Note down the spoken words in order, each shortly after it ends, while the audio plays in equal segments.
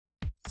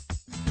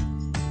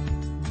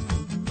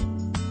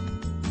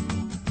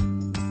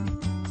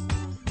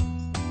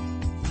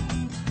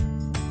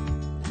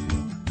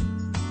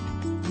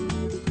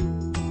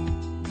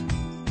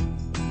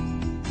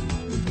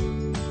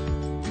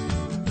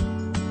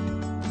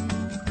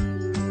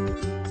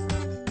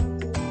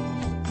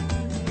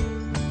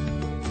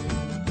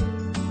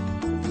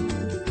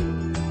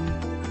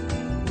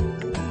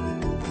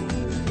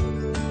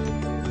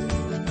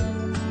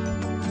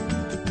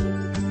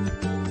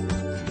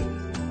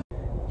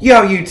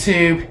Yo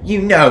YouTube,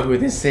 you know who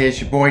this is,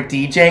 your boy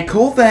DJ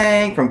Cool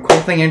Thing from Cool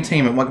Thing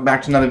Entertainment. Welcome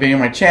back to another video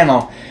on my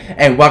channel,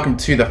 and welcome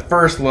to the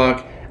first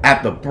look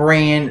at the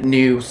brand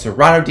new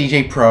Serato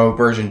DJ Pro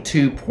version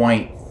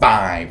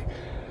 2.5.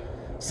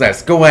 So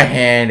let's go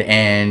ahead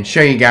and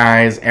show you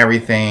guys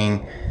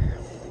everything.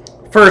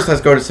 First,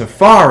 let's go to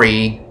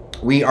Safari.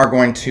 We are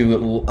going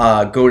to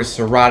go to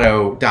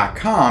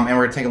Serato.com, and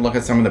we're going to take a look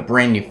at some of the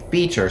brand new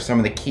features, some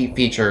of the key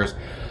features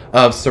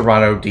of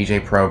Serato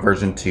DJ Pro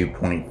version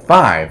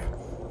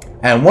 2.5.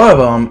 And one of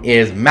them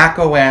is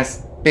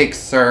macOS Big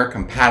Sur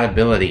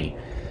compatibility.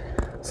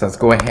 So let's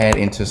go ahead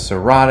into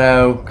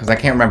Serato, because I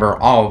can't remember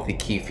all of the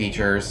key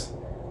features.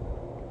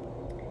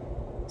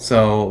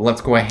 So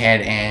let's go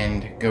ahead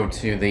and go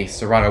to the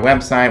Serato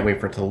website, wait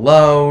for it to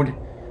load.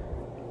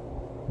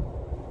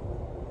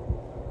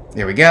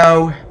 There we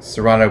go,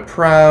 Serato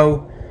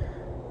Pro.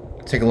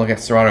 Take a look at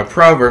Serato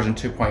Pro version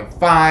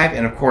 2.5,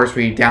 and of course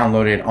we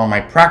downloaded on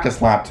my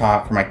practice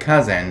laptop for my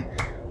cousin,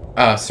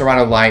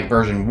 Serato Lite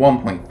version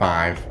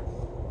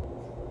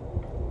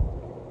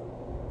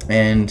 1.5.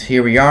 And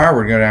here we are,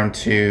 we're going to go down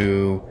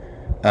to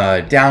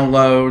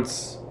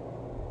downloads.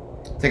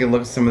 Take a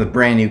look at some of the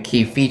brand new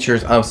key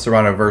features of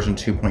Serato version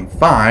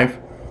 2.5.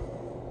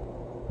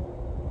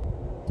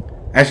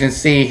 As you can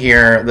see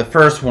here, the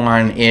first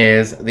one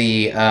is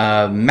the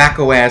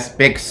macOS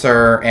Big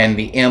Sur and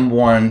the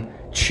M1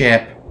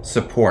 chip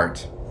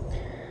support,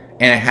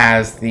 and it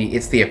has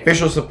it's the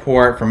official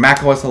support for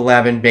macOS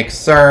 11 Big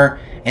Sur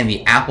and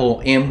the Apple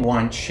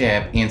M1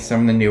 chip in some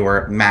of the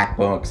newer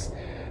MacBooks,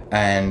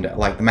 and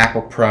like the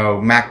MacBook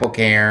Pro, MacBook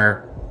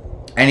Air,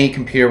 any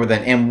computer with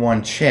an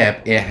M1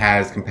 chip,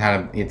 it's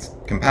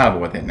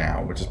compatible with it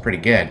now, which is pretty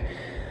good.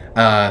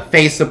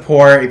 Phase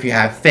support, if you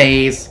have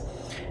phase,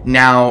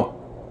 now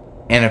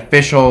an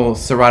official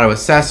Serato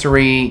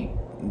accessory,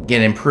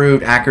 get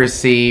improved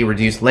accuracy,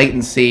 reduced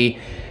latency,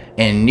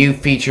 and new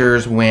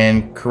features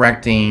when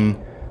correcting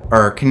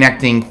or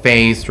connecting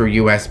phase through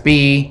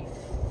USB.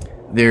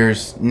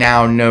 There's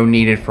now no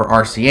needed for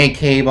RCA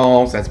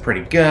cables. That's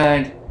pretty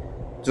good.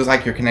 Just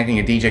like you're connecting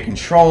a DJ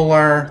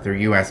controller through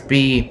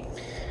USB.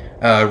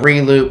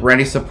 Reloop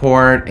ready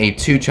support, a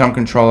 2-chum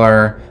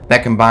controller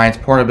that combines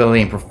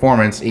portability and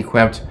performance,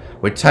 equipped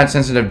with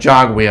touch-sensitive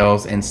jog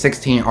wheels and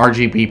 16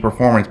 RGB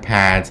performance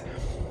pads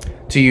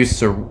to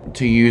use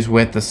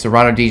with the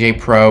Serato DJ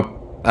Pro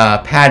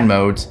pad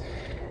modes,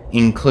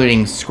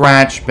 including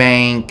scratch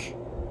bank,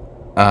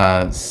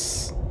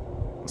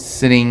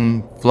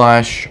 sitting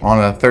flush on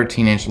a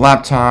 13-inch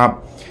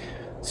laptop,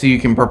 so you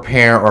can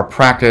prepare or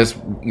practice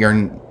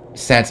your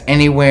sets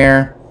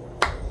anywhere.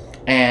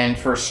 And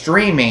for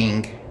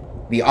streaming,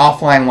 the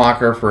offline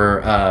locker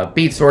for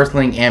Beat Source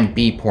link and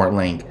Beatport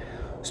link.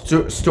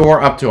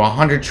 Store up to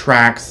 100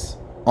 tracks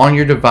on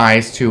your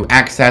device to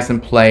access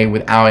and play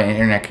without an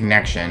internet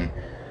connection.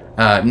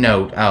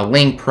 Note,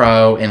 Link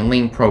Pro and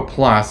Link Pro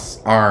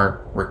Plus are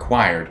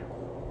required.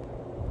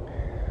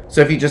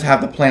 So if you just have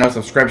the plain old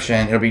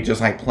subscription, it'll be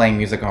just like playing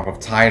music off of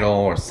Tidal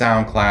or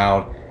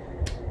SoundCloud,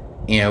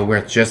 you know,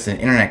 with just an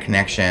internet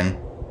connection.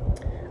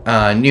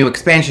 New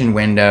expansion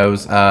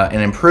windows, an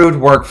improved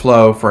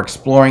workflow for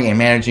exploring and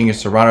managing your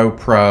Serato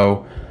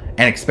Pro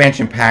and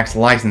expansion packs,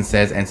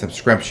 licenses, and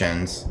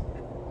subscriptions.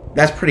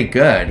 That's pretty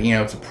good. You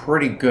know, it's a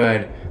pretty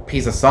good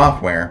piece of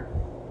software.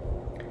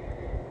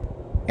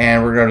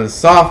 And we're going to go to the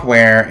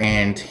software,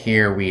 and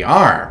here we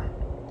are.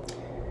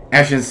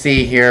 As you can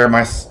see here,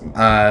 my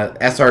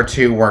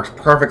SR2 works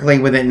perfectly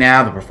with it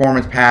now. The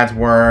performance pads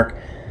work.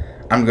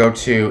 I'm going to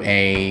go to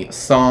a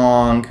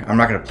song. I'm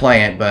not going to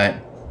play it, but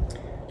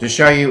to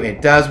show you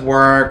it does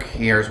work,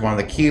 here's one of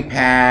the cue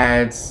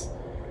pads.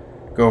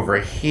 Go over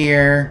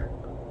here.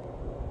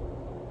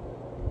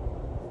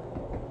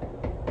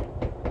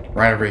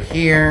 Right over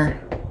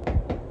here.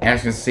 And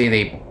as you can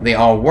see, they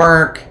all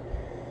work.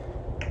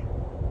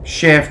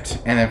 Shift,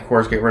 and then of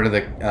course get rid of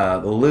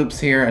the loops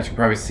here. As you can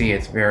probably see,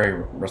 it's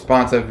very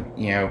responsive.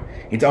 You know,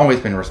 it's always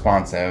been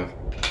responsive.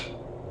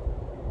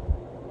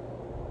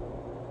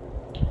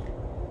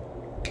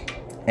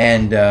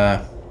 And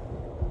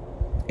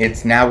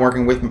it's now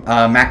working with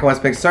macOS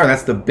Big Sur.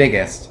 That's the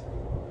biggest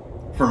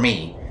for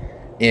me,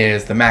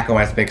 is the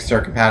macOS Big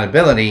Sur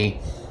compatibility,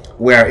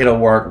 where it'll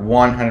work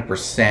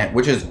 100%,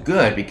 which is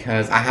good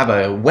because I have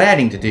a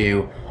wedding to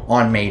do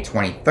on May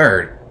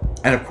 23rd.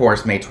 And of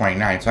course, May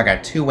 29th. So I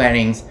got 2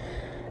 weddings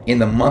in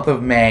the month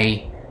of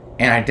May,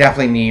 and I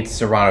definitely need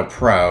Serato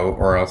Pro,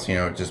 or else, you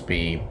know, it'd just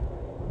be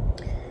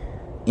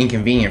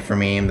inconvenient for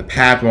me. And the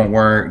pad won't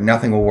work,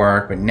 nothing will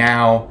work. But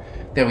now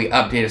that we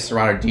updated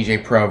Serato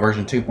DJ Pro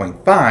version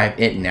 2.5,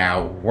 it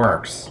now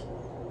works.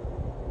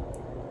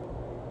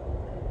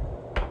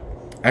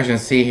 As you can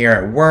see here,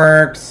 it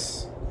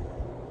works.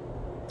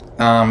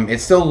 It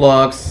still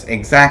looks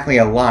exactly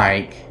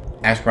alike,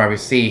 as you probably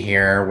see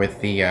here, with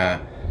the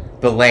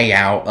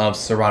layout of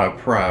Serato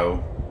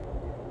Pro,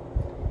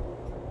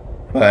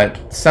 but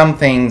some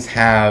things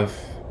have,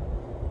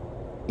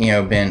 you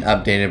know, been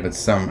updated, but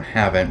some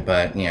haven't.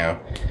 But you know,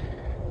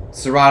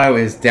 Serato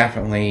is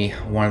definitely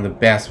one of the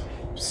best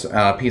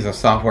piece of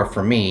software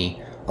for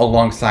me.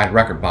 alongside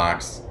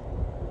Rekordbox.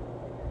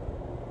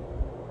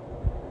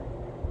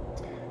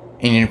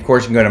 And of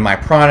course, you can go to My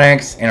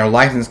Products, enter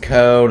license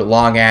code,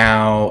 log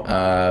out,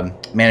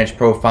 manage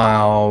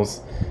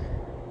profiles,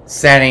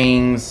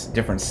 settings,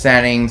 different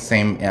settings,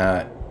 same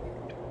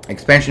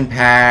expansion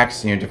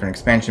packs, different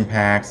expansion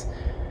packs,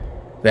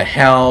 the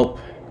help,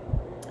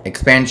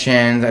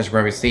 expansions, as you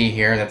probably see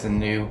here, that's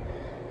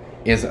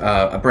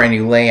a brand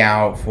new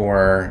layout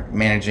for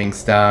managing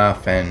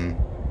stuff, and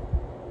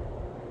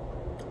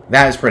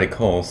that is pretty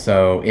cool.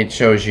 So it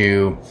shows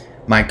you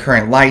my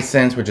current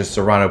license, which is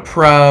Serato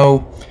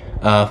Pro,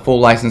 full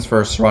license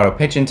for Serato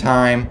Pitch and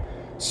Time,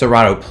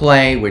 Serato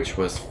Play, which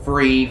was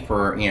free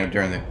for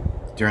during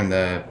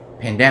the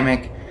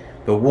pandemic,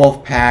 the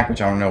Wolf Pack,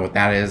 which I don't know what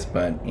that is,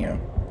 but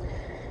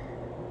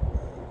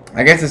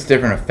I guess it's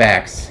different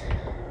effects.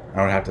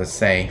 I would have to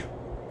say.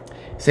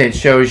 So it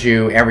shows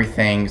you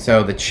everything.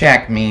 So the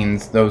check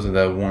means those are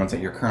the ones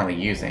that you're currently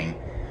using.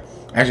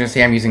 As you can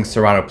see, I'm using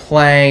Serato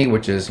Play,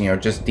 which is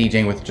just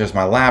DJing with just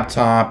my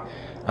laptop,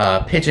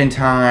 Pitch and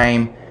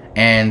Time,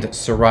 and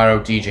Serato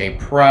DJ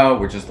Pro,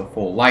 which is the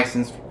full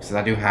license, because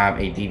I do have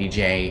a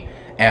DDJ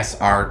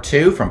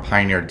SR2 from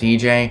Pioneer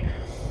DJ.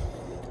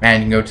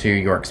 And you can go to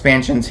your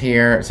expansions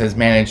here. It says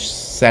manage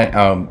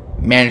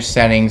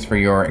settings for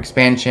your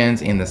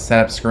expansions in the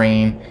setup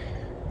screen.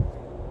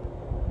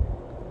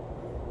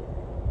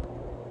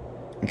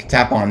 You can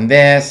tap on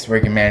this where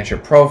you can manage your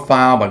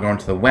profile by going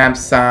to the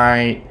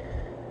website.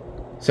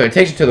 So it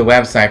takes you to the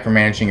website for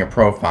managing your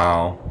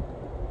profile.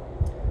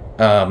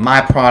 My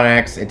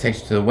Products, it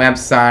takes you to the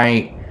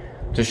website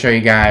to show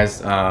you guys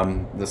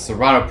the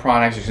Serato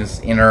products. You can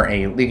just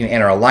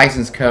enter a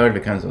license code. It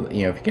becomes if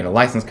you get a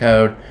license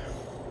code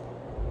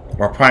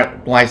or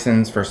product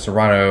license for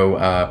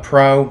Serato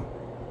Pro.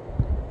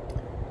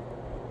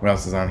 What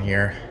else is on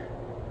here?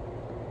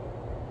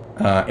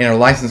 Enter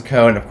license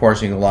code, and of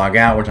course you can log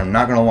out, which I'm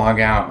not going to log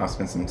out. I'll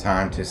spend some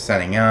time to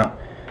setting up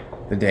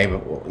the day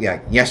before,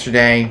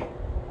 yesterday.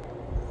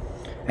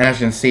 And as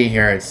you can see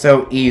here, it's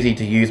so easy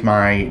to use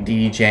my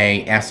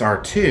DJ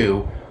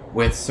SR2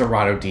 with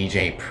Serato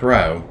DJ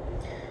Pro.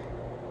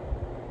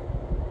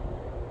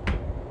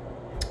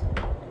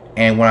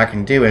 And what I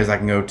can do is I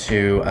can go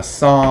to a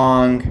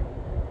song.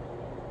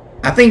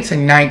 I think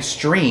tonight's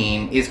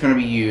stream is going to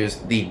be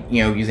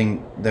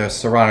using the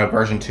Serato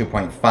version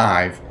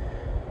 2.5.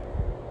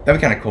 That'd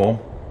be kind of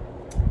cool.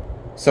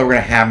 So we're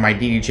going to have my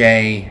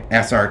DJ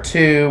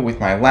SR2 with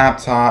my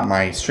laptop,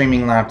 my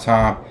streaming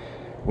laptop,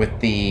 with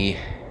the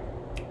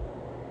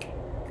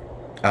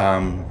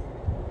Tiana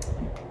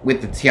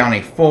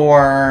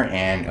 4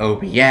 and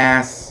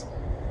OBS.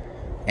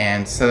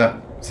 And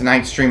so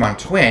tonight's stream on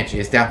Twitch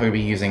is definitely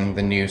be using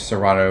the new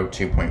Serato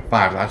 2.5.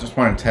 I just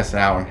want to test it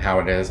out on how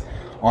it is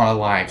on a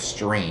live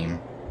stream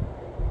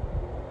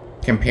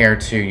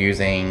compared to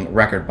using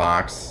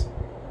Rekordbox.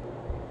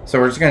 So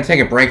we're just going to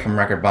take a break from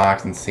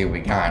Rekordbox and see what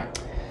we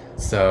got.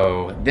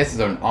 So this is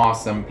an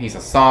awesome piece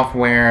of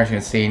software. As you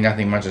can see,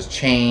 nothing much has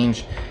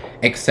changed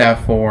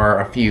except for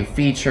a few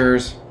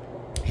features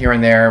here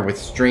and there with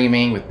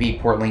streaming, with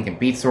Beatport Link and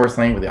BeatSource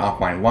Link, with the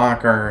offline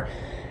locker,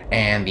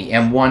 and the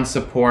M1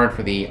 support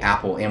for the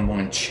Apple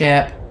M1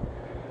 chip,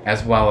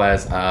 as well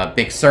as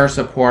Big Sur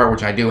support,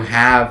 which I do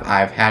have.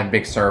 I've had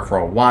Big Sur for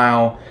a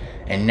while,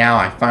 and now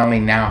I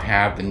finally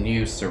have the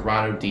new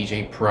Serato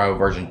DJ Pro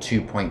version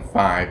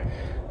 2.5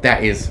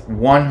 that is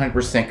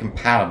 100%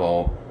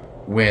 compatible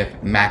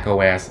with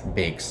macOS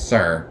Big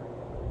Sur.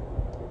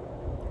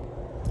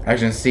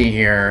 As you can see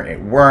here, it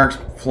works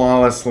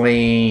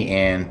flawlessly,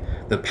 and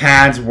the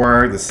pads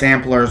work, the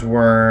samplers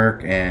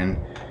work, and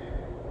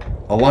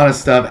a lot of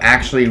stuff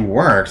actually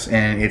works,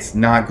 and it's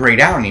not grayed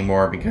out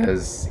anymore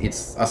because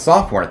it's a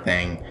software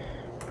thing.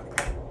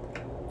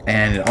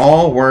 And it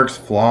all works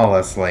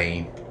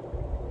flawlessly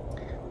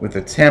with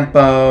the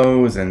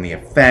tempos and the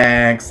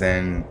effects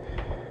and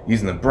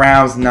using the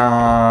browse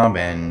knob.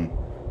 And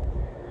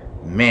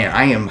man,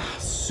 I am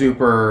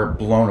super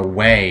blown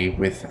away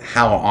with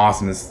how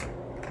awesome this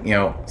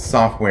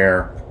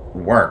software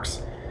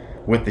works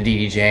with the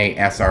DDJ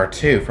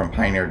SR2 from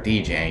Pioneer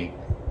DJ.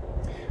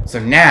 So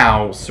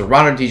now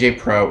Serato DJ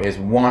Pro is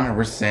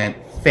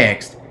 100%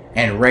 fixed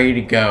and ready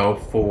to go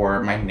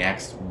for my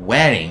next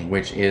wedding,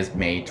 which is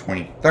May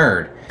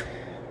 23rd.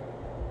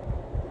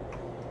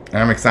 And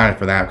I'm excited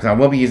for that because I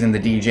will be using the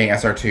DJ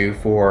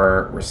SR2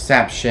 for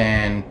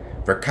reception,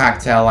 for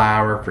cocktail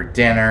hour, for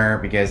dinner,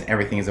 because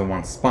everything is in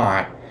one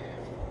spot.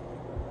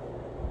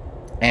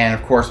 And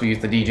of course we use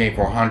the DJ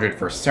 400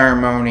 for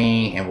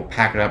ceremony, and we'll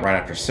pack it up right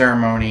after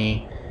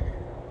ceremony.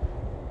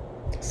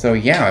 So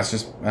yeah, it's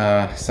just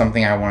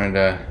something I wanted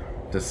to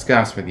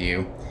discuss with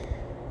you.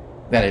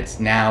 That it's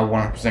now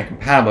 100%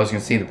 compatible. As you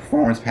can see, the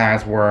performance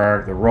pads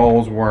work, the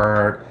rolls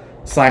work,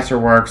 slicer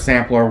works,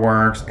 sampler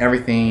works,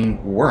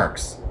 everything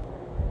works.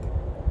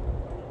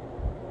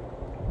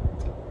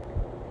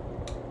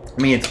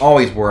 I mean, it's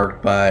always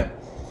worked, but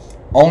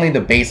only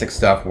the basic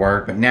stuff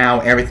worked. But now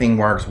everything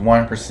works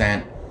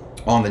 100%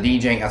 on the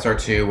DJ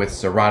SR2 with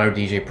Serato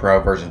DJ Pro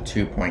version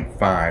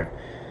 2.5.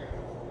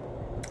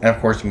 And of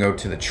course, you can go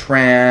to the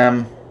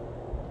trim,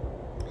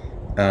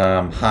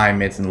 high,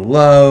 mids, and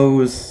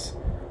lows,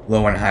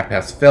 low and high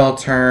pass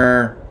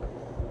filter.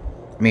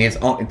 I mean,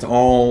 it's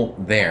all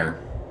there.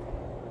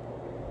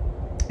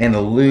 And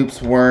the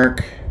loops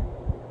work.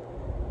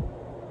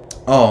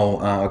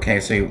 Oh, okay,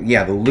 so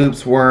yeah, the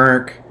loops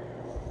work.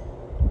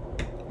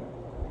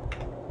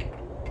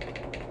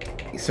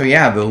 So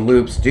yeah, the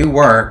loops do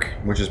work,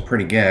 which is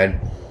pretty good.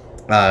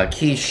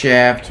 Key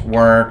shift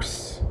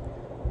works.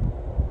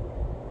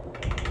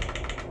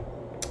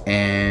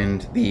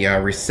 And the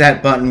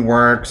reset button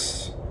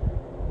works.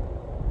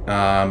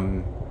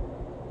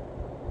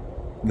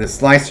 The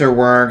slicer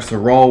works, the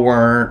roll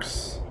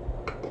works.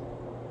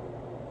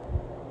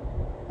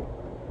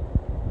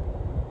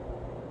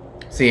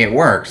 See, it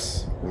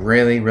works.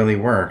 Really, really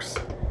works.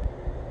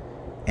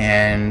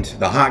 And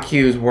the hot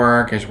cues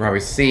work, as you probably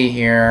see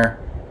here.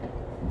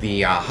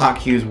 The hot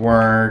cues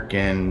work,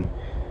 and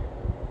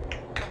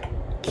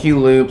cue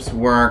loops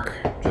work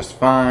just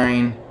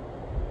fine.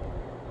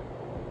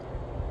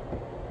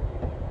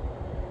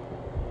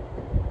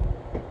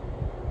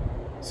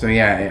 So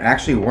yeah, it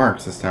actually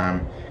works this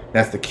time.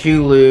 That's the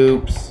cue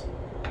loops,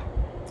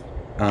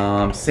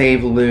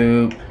 save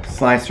loop,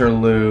 slicer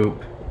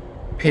loop,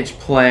 pitch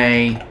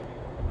play,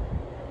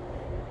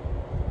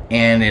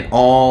 and it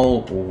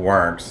all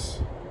works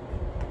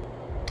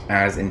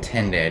as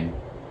intended.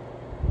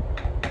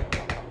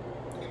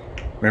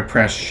 We're going to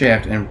press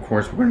shift, and of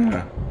course we're going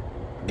to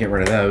get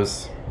rid of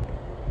those.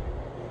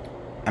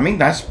 I mean,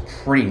 that's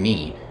pretty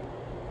neat.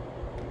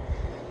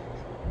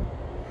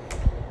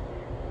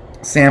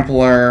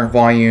 Sampler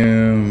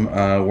volume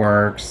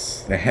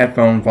works. The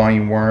headphone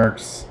volume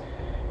works.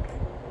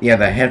 Yeah,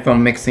 the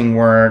headphone mixing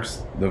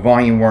works. The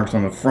volume works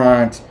on the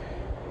front.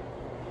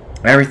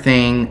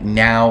 Everything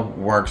now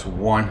works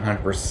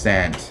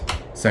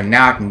 100%. So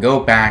now I can go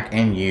back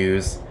and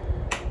use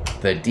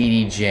the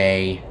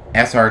DDJ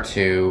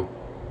SR2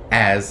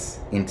 as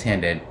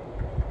intended.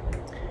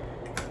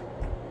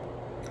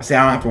 See,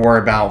 I don't have to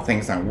worry about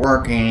things not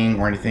working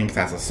or anything, because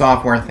that's a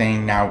software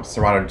thing. Now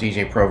Serato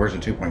DJ Pro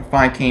version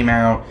 2.5 came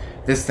out.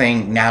 This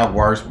thing now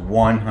works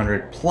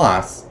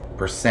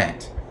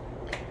 100+%.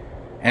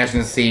 And as you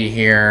can see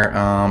here,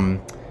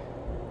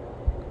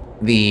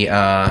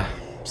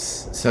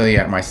 so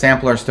yeah, my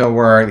sampler still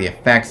works, the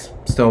effects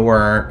still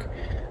work,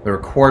 the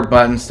record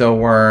button still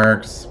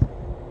works,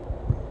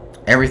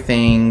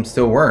 everything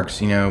still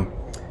works, you know,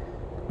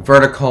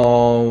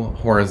 vertical,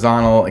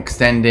 horizontal,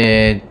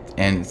 extended,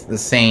 and it's the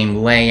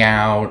same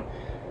layout,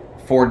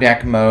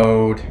 4-deck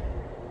mode,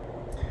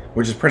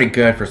 which is pretty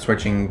good for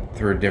switching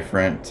through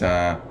different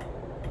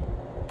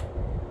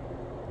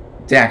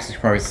decks, you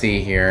can probably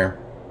see here,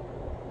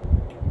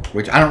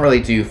 which I don't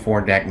really do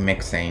 4-deck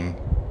mixing.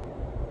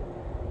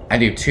 I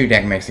do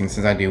 2-deck mixing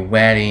since I do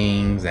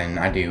weddings and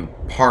I do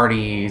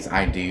parties,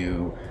 I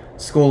do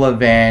school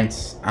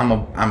events.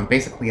 I'm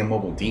basically a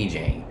mobile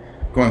DJ,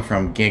 going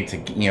from gig to,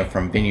 you know,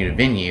 from venue to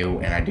venue,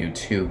 and I do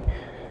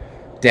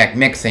 2-deck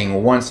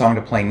mixing, one song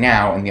to play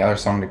now and the other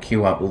song to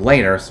queue up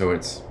later, so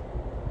it's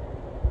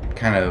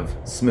kind of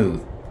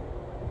smooth.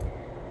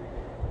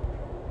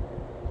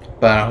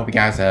 But I hope you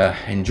guys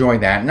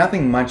enjoyed that.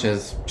 Nothing much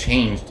has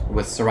changed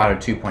with Serato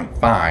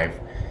 2.5.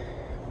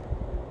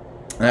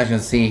 And as you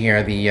can see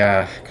here,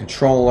 the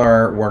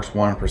controller works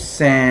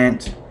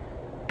 1%.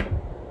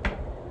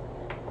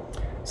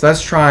 So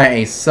let's try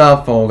a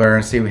subfolder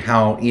and see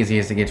how easy it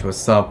is to get to a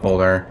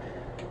subfolder.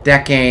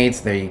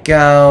 Decades, there you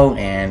go,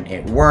 and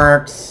it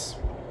works.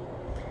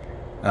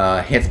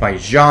 Hits by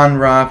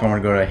genre, if I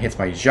want to go to hits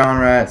by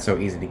genre, it's so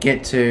easy to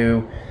get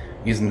to.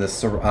 Using the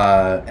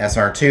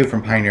SR2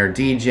 from Pioneer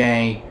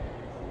DJ.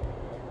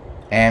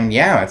 And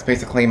yeah, that's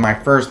basically my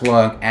first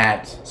look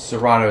at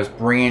Serato's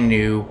brand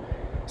new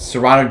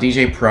Serato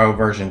DJ Pro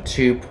version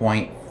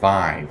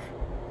 2.5.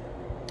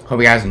 Hope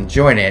you guys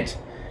enjoyed it.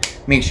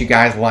 Make sure you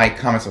guys like,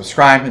 comment,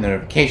 subscribe, and the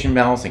notification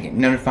bell so you get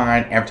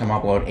notified every time I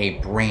upload a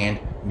brand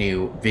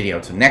new video.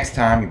 Till next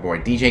time, your boy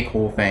DJ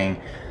Cool Thing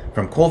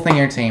from Cool Thing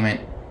Entertainment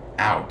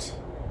out.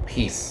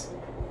 Peace.